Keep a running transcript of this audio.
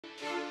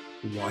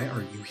Why are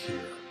you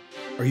here?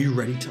 Are you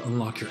ready to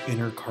unlock your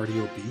inner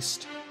cardio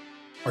beast?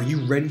 Are you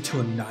ready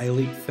to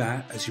annihilate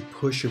fat as you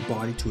push your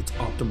body to its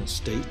optimal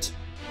state?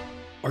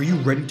 Are you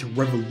ready to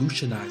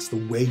revolutionize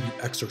the way you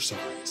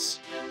exercise?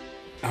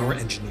 Our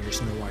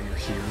engineers know why you're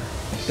here.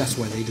 That's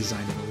why they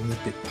designed an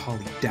Olympic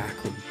poly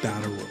Dacron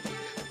battle rope,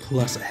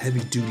 plus a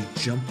heavy-duty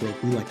jump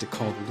rope we like to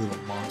call the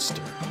Little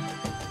Monster.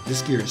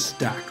 This gear is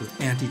stacked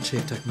with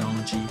anti-chafe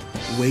technology,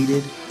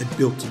 weighted and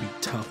built to be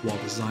tough while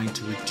designed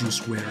to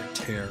reduce wear and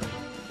tear.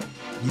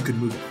 You can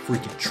move a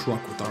freaking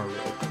truck with our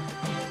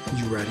rope.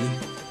 You ready?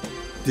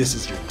 This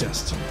is your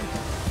destiny.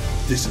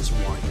 This is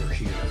why you're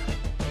here.